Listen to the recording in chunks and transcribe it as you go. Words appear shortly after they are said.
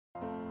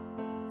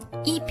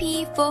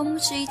EP foam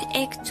sheet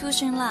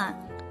extrusion line.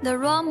 The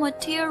raw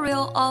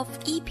material of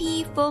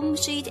EP foam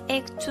sheet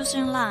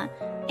extrusion line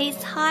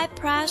is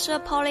high-pressure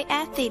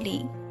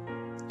polyethylene.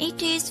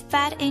 It is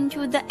fed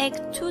into the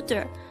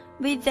extruder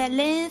with the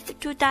length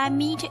to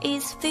diameter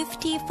is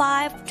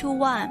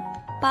 55:1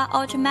 by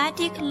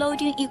automatic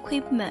loading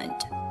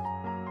equipment.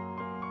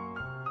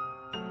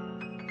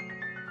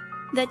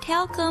 The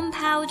talcum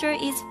powder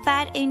is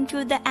fed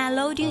into the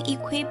unloading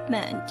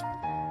equipment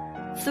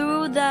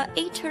through the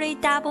Italy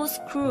double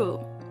screw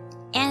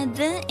and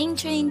then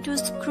enter into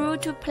screw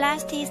to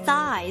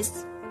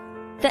plasticize.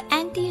 The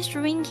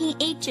anti-shrinking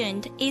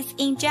agent is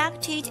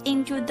injected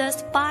into the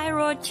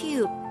spiral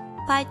tube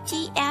by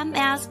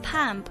TMS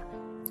pump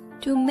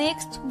to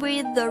mix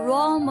with the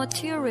raw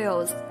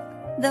materials.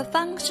 The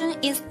function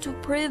is to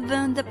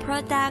prevent the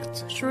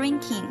product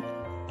shrinking.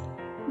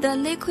 The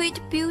liquid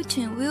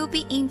butane will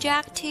be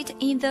injected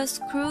in the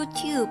screw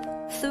tube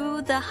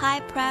through the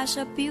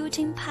high-pressure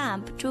butane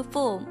pump to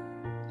foam.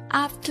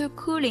 After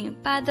cooling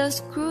by the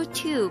screw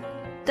tube,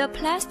 the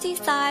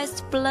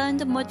plasticized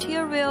blend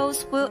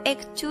materials will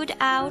extrude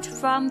out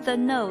from the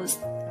nose.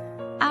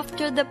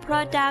 After the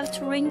product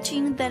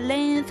reaching the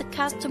length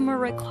customer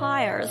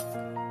requires,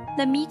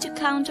 the meter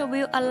counter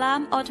will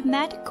alarm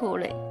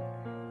automatically,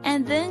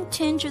 and then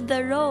change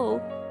the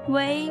roll,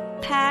 weigh,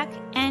 pack,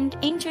 and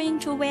enter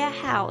into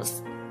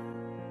warehouse.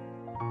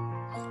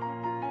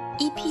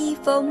 EP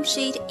foam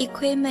sheet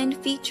equipment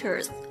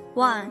features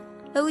 1.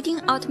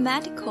 Loading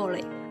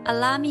automatically,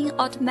 alarming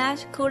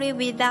automatically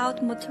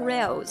without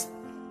materials.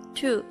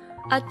 2.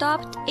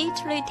 Adopt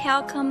Italy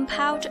talcum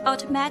powder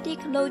automatic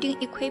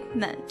loading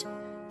equipment,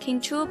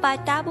 controlled by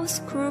double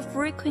screw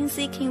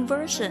frequency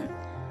conversion,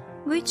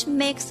 which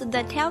makes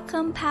the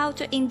talcum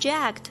powder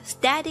inject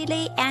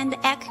steadily and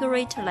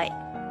accurately.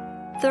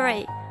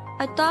 3.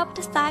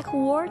 Adopt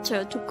cycle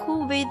water to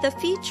cool with the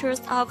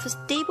features of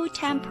stable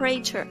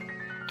temperature,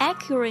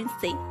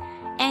 accuracy,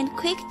 and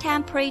quick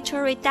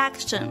temperature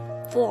reduction.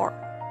 4.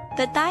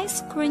 The die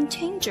screen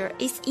changer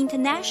is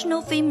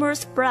international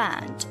famous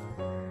brand.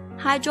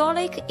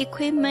 Hydraulic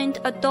equipment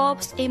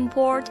adopts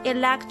import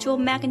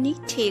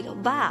electromagnetic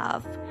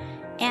valve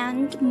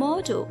and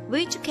module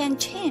which can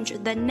change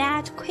the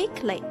net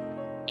quickly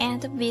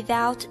and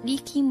without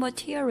leaking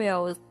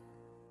materials.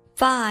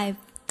 5.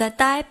 The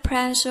die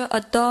pressure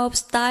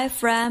adopts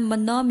diaphragm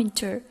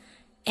manometer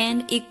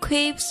and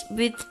equips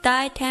with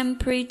die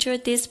temperature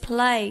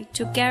display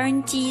to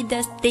guarantee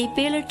the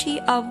stability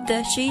of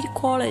the sheet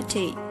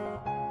quality.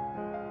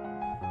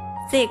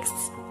 6.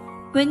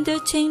 Window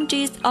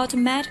changes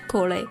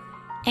automatically,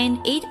 and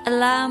it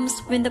alarms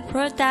when the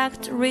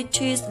product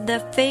reaches the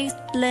fixed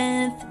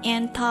length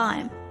and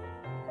time.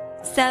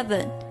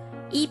 7.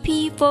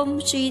 EP foam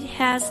sheet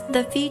has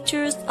the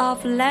features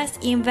of less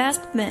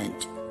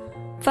investment,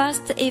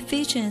 fast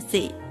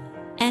efficiency,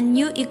 and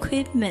new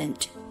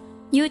equipment,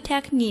 new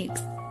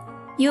techniques,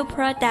 new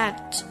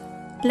product,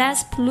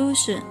 less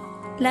pollution,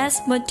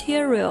 less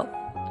material,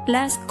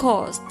 less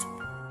cost,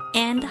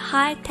 and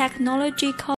high technology